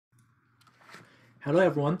Hello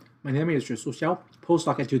everyone, my name is Su Xiao,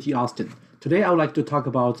 postdoc at UT Austin. Today I would like to talk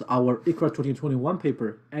about our ICRA2021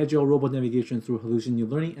 paper, Agile Robot Navigation through Hallucinated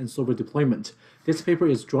Learning and Software Deployment. This paper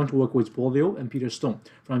is joint work with Bo Liu and Peter Stone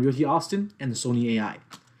from UT Austin and Sony AI.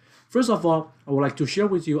 First of all, I would like to share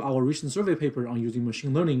with you our recent survey paper on using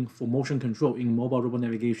machine learning for motion control in mobile robot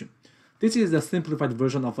navigation. This is a simplified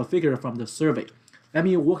version of a figure from the survey. Let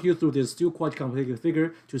me walk you through this still quite complicated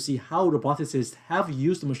figure to see how roboticists have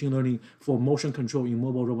used machine learning for motion control in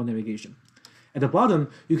mobile robot navigation. At the bottom,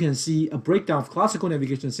 you can see a breakdown of classical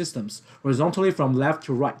navigation systems, horizontally from left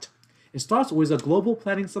to right. It starts with a global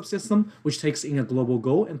planning subsystem, which takes in a global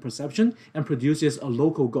goal and perception and produces a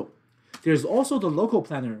local goal. There's also the local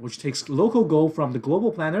planner, which takes local goal from the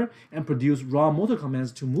global planner and produces raw motor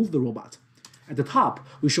commands to move the robot. At the top,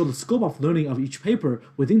 we show the scope of learning of each paper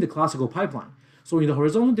within the classical pipeline. So in the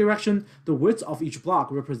horizontal direction, the width of each block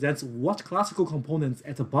represents what classical components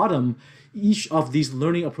at the bottom each of these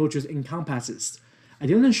learning approaches encompasses. I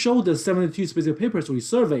didn't show the 72 specific papers we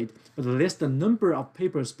surveyed, but list the number of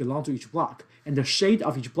papers belong to each block, and the shade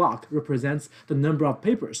of each block represents the number of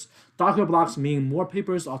papers. Darker blocks mean more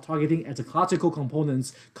papers are targeting at the classical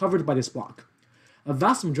components covered by this block. A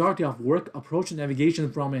vast majority of work approach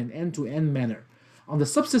navigation from an end-to-end manner. On the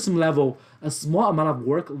subsystem level, a small amount of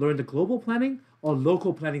work learned the global planning or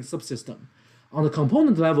local planning subsystem. On the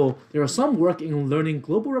component level, there is some work in learning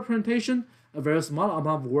global representation, a very small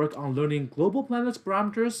amount of work on learning global planets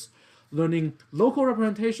parameters, learning local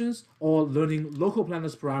representations, or learning local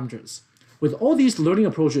planets parameters. With all these learning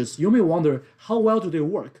approaches, you may wonder, how well do they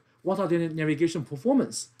work? What are their navigation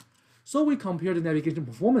performance? So we compare the navigation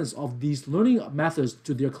performance of these learning methods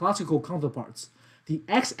to their classical counterparts. The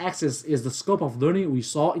x-axis is the scope of learning we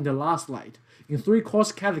saw in the last slide, in three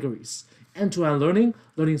course categories: end-to-end learning,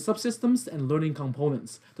 learning subsystems, and learning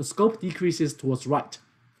components. The scope decreases towards right.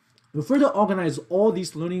 We further organize all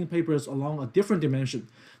these learning papers along a different dimension.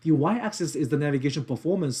 The y-axis is the navigation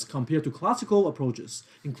performance compared to classical approaches,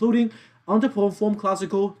 including underperformed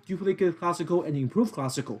classical, duplicated classical, and improved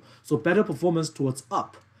classical, so better performance towards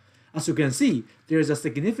up. As you can see, there is a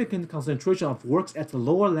significant concentration of works at the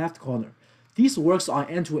lower left corner. These works are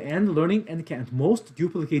end-to-end learning and can at most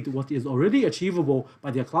duplicate what is already achievable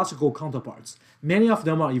by their classical counterparts. Many of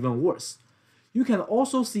them are even worse. You can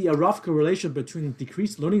also see a rough correlation between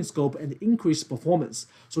decreased learning scope and increased performance.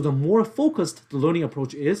 So the more focused the learning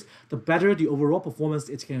approach is, the better the overall performance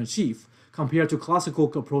it can achieve compared to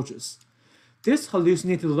classical approaches. This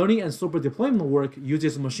hallucinated learning and software deployment work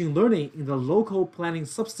uses machine learning in the local planning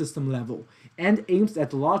subsystem level and aims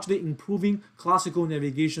at largely improving classical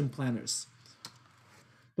navigation planners.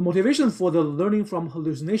 The motivation for the learning from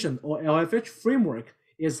hallucination or LFH framework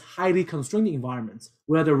is highly constrained environments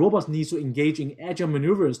where the robot needs to engage in agile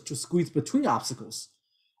maneuvers to squeeze between obstacles.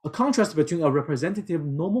 A contrast between a representative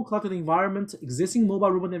normal cluttered environment existing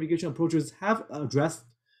mobile robot navigation approaches have addressed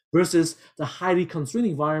versus the highly constrained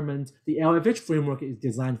environment the LFH framework is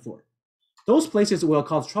designed for. Those places will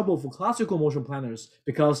cause trouble for classical motion planners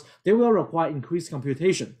because they will require increased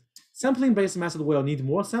computation. Sampling-based method will need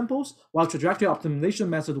more samples, while trajectory optimization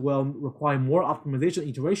method will require more optimization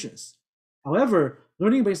iterations. However,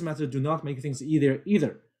 learning-based methods do not make things easier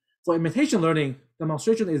either. For imitation learning,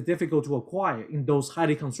 demonstration is difficult to acquire in those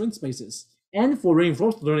highly constrained spaces. And for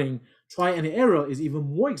reinforced learning, try and error is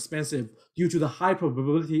even more expensive due to the high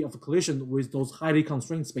probability of collision with those highly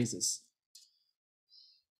constrained spaces.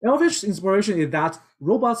 LFH's inspiration is that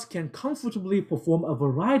robots can comfortably perform a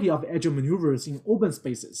variety of agile maneuvers in open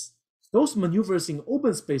spaces. Those maneuvers in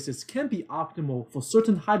open spaces can be optimal for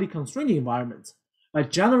certain highly constrained environments. By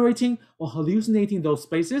generating or hallucinating those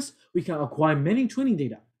spaces, we can acquire many training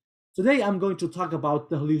data. Today, I'm going to talk about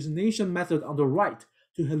the hallucination method on the right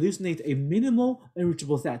to hallucinate a minimal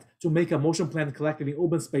unreachable set to make a motion plan collected in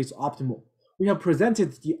open space optimal. We have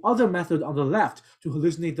presented the other method on the left to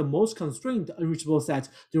hallucinate the most constrained unreachable set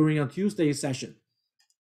during a Tuesday session.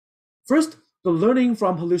 First, the learning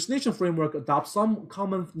from hallucination framework adopts some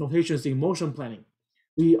common notations in motion planning.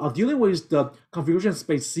 We are dealing with the configuration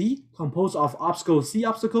space C, composed of obstacle C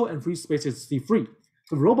obstacle and free spaces C free.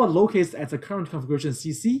 The robot locates at the current configuration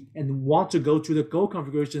CC and wants to go to the goal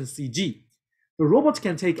configuration CG. The robot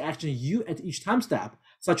can take action U at each time step,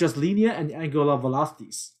 such as linear and angular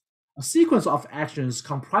velocities. A sequence of actions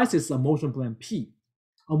comprises a motion plan P.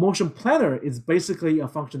 A motion planner is basically a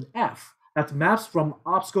function F that maps from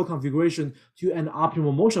obstacle configuration to an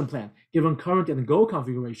optimal motion plan given current and goal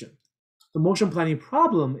configuration. The motion planning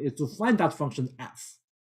problem is to find that function F.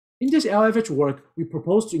 In this LFH work, we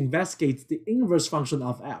propose to investigate the inverse function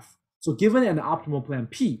of F. So given an optimal plan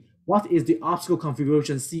P, what is the obstacle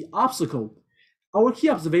configuration C obstacle? Our key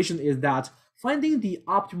observation is that Finding the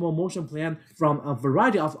optimal motion plan from a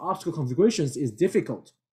variety of obstacle configurations is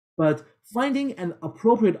difficult, but finding an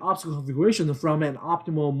appropriate obstacle configuration from an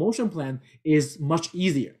optimal motion plan is much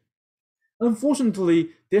easier. Unfortunately,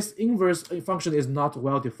 this inverse function is not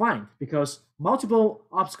well defined because multiple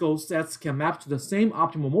obstacle sets can map to the same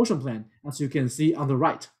optimal motion plan, as you can see on the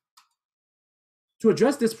right. To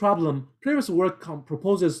address this problem, previous work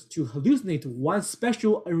proposes to hallucinate one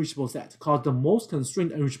special unreachable set called the most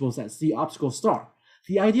constrained unreachable set, C obstacle star.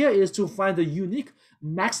 The idea is to find the unique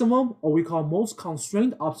maximum, or we call most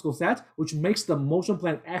constrained obstacle set, which makes the motion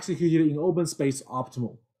plan executed in open space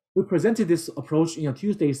optimal. We presented this approach in a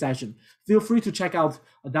Tuesday session. Feel free to check out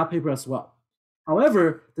that paper as well.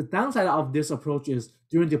 However, the downside of this approach is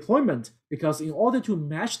during deployment, because in order to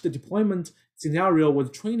match the deployment scenario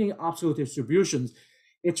with training obstacle distributions,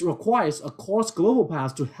 it requires a coarse global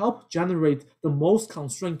path to help generate the most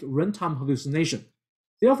constrained runtime hallucination.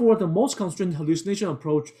 Therefore, the most constrained hallucination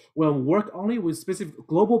approach will work only with specific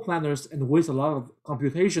global planners and waste a lot of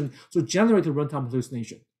computation to generate a runtime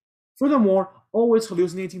hallucination. Furthermore, always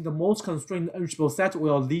hallucinating the most constrained unreachable set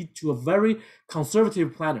will lead to a very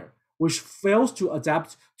conservative planner, which fails to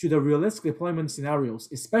adapt to the realistic deployment scenarios,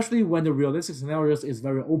 especially when the realistic scenarios is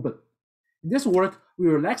very open. In this work, we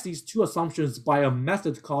relax these two assumptions by a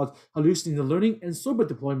method called hallucinated learning and sober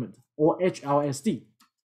deployment, or HLSD.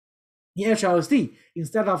 In HLSD,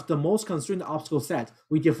 instead of the most constrained obstacle set,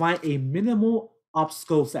 we define a minimal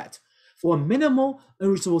obstacle set. For a minimal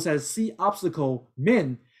unreachable set C obstacle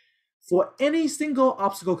min, for any single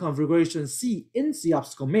obstacle configuration C in C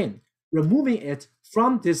obstacle min, removing it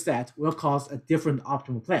from this set will cause a different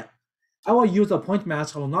optimal plan. I will use a point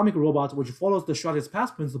mass holonomic robot which follows the shortest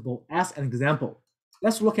path principle as an example.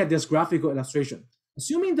 Let's look at this graphical illustration.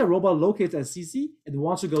 Assuming the robot locates at CC and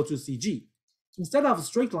wants to go to CG, instead of a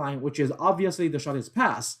straight line, which is obviously the shortest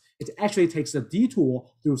path, it actually takes a detour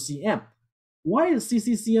through CM. Why is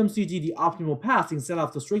CC-CM-CG the optimal path instead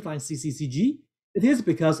of the straight line CC-CG? It is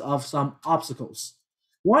because of some obstacles.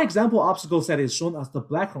 One example obstacle set is shown as the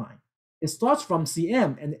black line. It starts from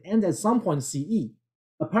CM and ends at some point CE.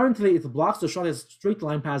 Apparently, it blocks the shortest straight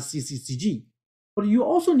line path CC-CG. But you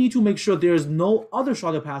also need to make sure there is no other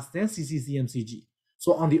shorter path than CC-CM-CG.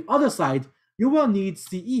 So on the other side, you will need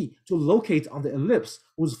CE to locate on the ellipse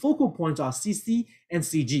whose focal points are CC and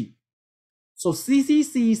CG. So CC,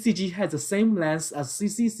 CE, CG has the same length as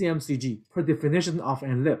CC, CM, CG per definition of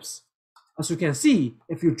an ellipse. As you can see,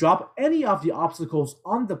 if you drop any of the obstacles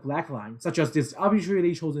on the black line, such as this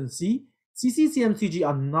arbitrarily chosen C, CC, CM, CG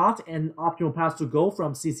are not an optimal path to go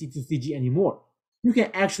from CC to CG anymore. You can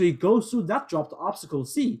actually go through that dropped obstacle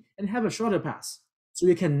C and have a shorter path. So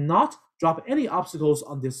you cannot drop any obstacles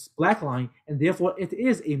on this black line, and therefore it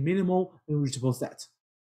is a minimal unreachable set.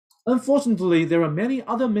 Unfortunately, there are many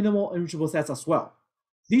other minimal unreachable sets as well.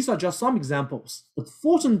 These are just some examples, but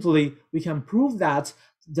fortunately, we can prove that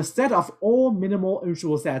the set of all minimal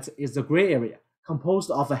unreachable sets is the gray area, composed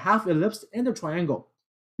of a half ellipse and a triangle.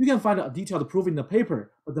 You can find a detailed proof in the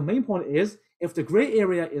paper, but the main point is, if the gray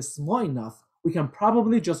area is small enough, we can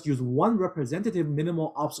probably just use one representative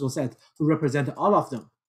minimal obstacle set to represent all of them.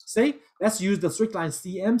 Say, let's use the straight line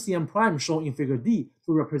CM, CM prime shown in figure D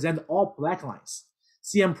to represent all black lines.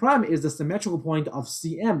 CM prime is the symmetrical point of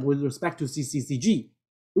CM with respect to CCCG.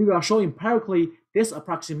 We will show empirically this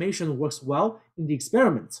approximation works well in the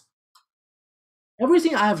experiment.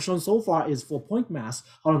 Everything I have shown so far is for point mass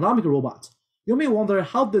holonomic robot. You may wonder,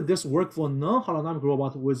 how did this work for non-holonomic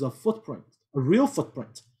robot with a footprint, a real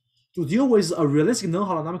footprint? To deal with a realistic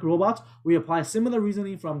non-holonomic robot, we apply similar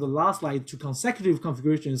reasoning from the last slide to consecutive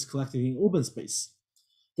configurations collected in open space.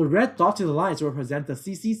 The red dotted lines represent the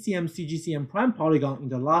CC, CM, CG, CM prime polygon in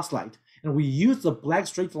the last slide, and we use the black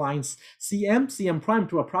straight lines CM, CM prime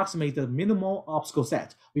to approximate the minimal obstacle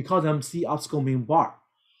set. We call them C obstacle min bar.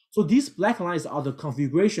 So these black lines are the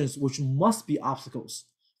configurations which must be obstacles.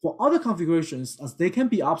 For other configurations, as they can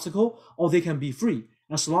be obstacle or they can be free,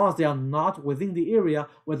 as long as they are not within the area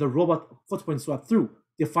where the robot footprint swept through,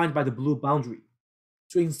 defined by the blue boundary.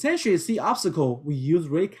 To instantiate C obstacle, we use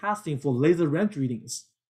ray casting for laser range readings.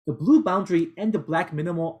 The blue boundary and the black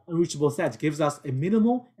minimal unreachable set gives us a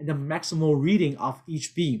minimal and a maximal reading of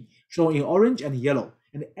each beam, shown in orange and yellow,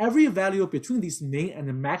 and every value between these min and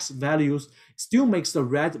the max values still makes the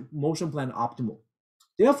red motion plan optimal.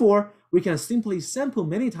 Therefore, we can simply sample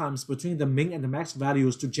many times between the min and the max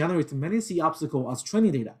values to generate many C obstacles as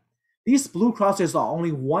training data. These blue crosses are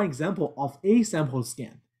only one example of a sample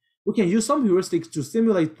scan. We can use some heuristics to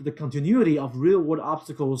simulate the continuity of real-world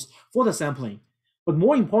obstacles for the sampling. But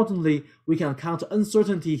more importantly, we can account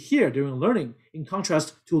uncertainty here during learning, in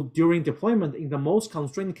contrast to during deployment in the most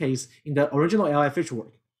constrained case in the original LFH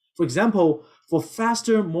work. For example, for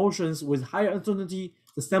faster motions with higher uncertainty,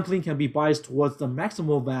 the sampling can be biased towards the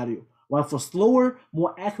maximal value, while for slower,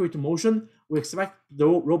 more accurate motion, we expect the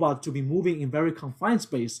robot to be moving in very confined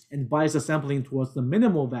space and bias the sampling towards the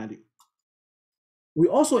minimal value. We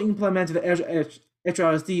also implemented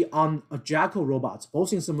HRSD on Agile robots,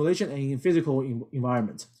 both in simulation and in physical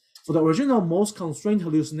environment. For the original most constrained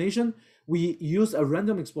hallucination, we used a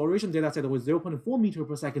random exploration dataset with 0.4 meter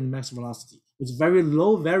per second max velocity, with very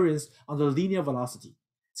low variance on the linear velocity.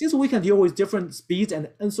 Since we can deal with different speeds and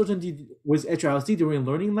uncertainty with HRSD during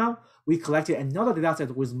learning now, we collected another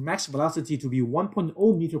dataset with max velocity to be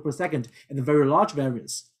 1.0 meter per second and a very large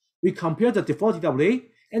variance. We compared the default DWA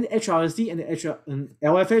and HRSD and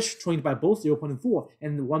LFH trained by both 0.4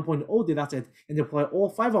 and 1.0 dataset and applied all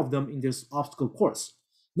 5 of them in this obstacle course.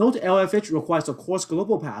 Note LFH requires a course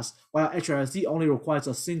global pass, while HRSD only requires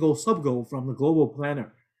a single sub-goal from the global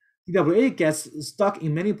planner. DWA gets stuck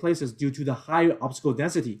in many places due to the higher obstacle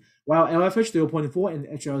density, while LFH 0.4 and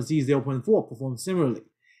HRSD 0.4 perform similarly.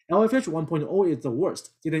 LFH 1.0 is the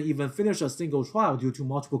worst, didn't even finish a single trial due to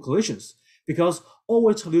multiple collisions, because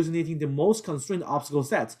always hallucinating the most constrained obstacle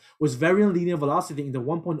sets with varying linear velocity in the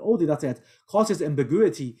 1.0 dataset causes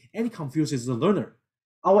ambiguity and confuses the learner.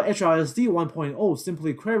 Our HRSD 1.0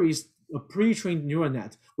 simply queries a pre-trained neural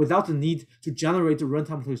net without the need to generate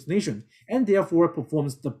runtime hallucination, and therefore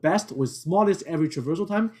performs the best with smallest average traversal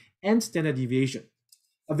time and standard deviation.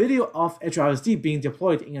 A video of HRSD being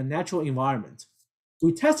deployed in a natural environment.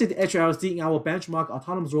 We tested HRSD in our benchmark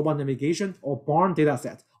autonomous robot navigation or BARN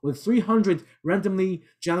dataset with 300 randomly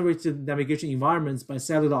generated navigation environments by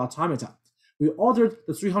cellular automata. We ordered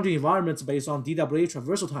the 300 environments based on DWA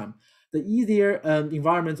traversal time, the easier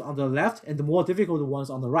environments on the left and the more difficult ones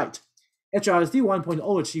on the right. HRSD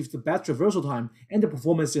 1.0 achieves the best traversal time, and the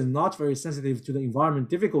performance is not very sensitive to the environment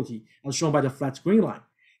difficulty, as shown by the flat green line.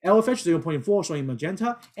 LFH 0.4 showing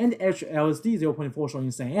magenta and HLSD 0.4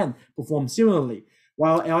 showing cyan perform similarly,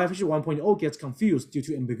 while LFH 1.0 gets confused due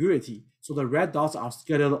to ambiguity, so the red dots are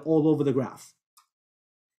scattered all over the graph.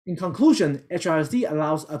 In conclusion, HRSD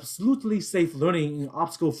allows absolutely safe learning in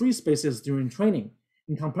obstacle-free spaces during training.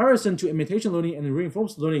 In comparison to imitation learning and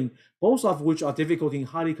reinforced learning, both of which are difficult in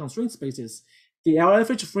highly constrained spaces, the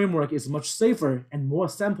LFH framework is much safer and more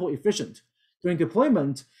sample efficient. During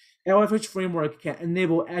deployment, LFH framework can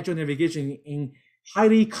enable agile navigation in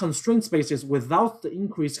highly constrained spaces without the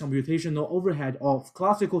increased computational overhead of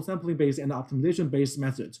classical sampling-based and optimization-based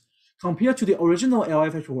methods. Compared to the original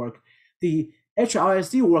LFH work, the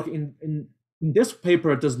HRSD work in this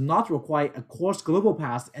paper does not require a coarse global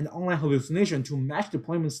path and online hallucination to match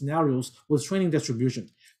deployment scenarios with training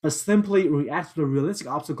distribution, but simply reacts to the realistic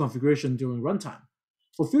obstacle configuration during runtime.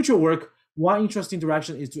 For future work, one interesting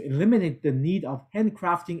direction is to eliminate the need of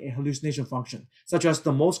handcrafting a hallucination function, such as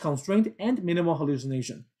the most constrained and minimal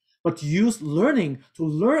hallucination, but to use learning to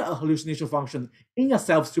learn a hallucination function in a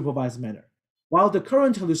self-supervised manner. While the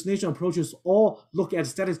current hallucination approaches all look at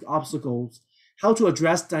static obstacles, how to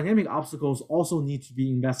address dynamic obstacles also need to be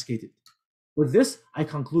investigated. With this, I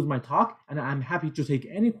conclude my talk, and I'm happy to take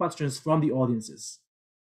any questions from the audiences.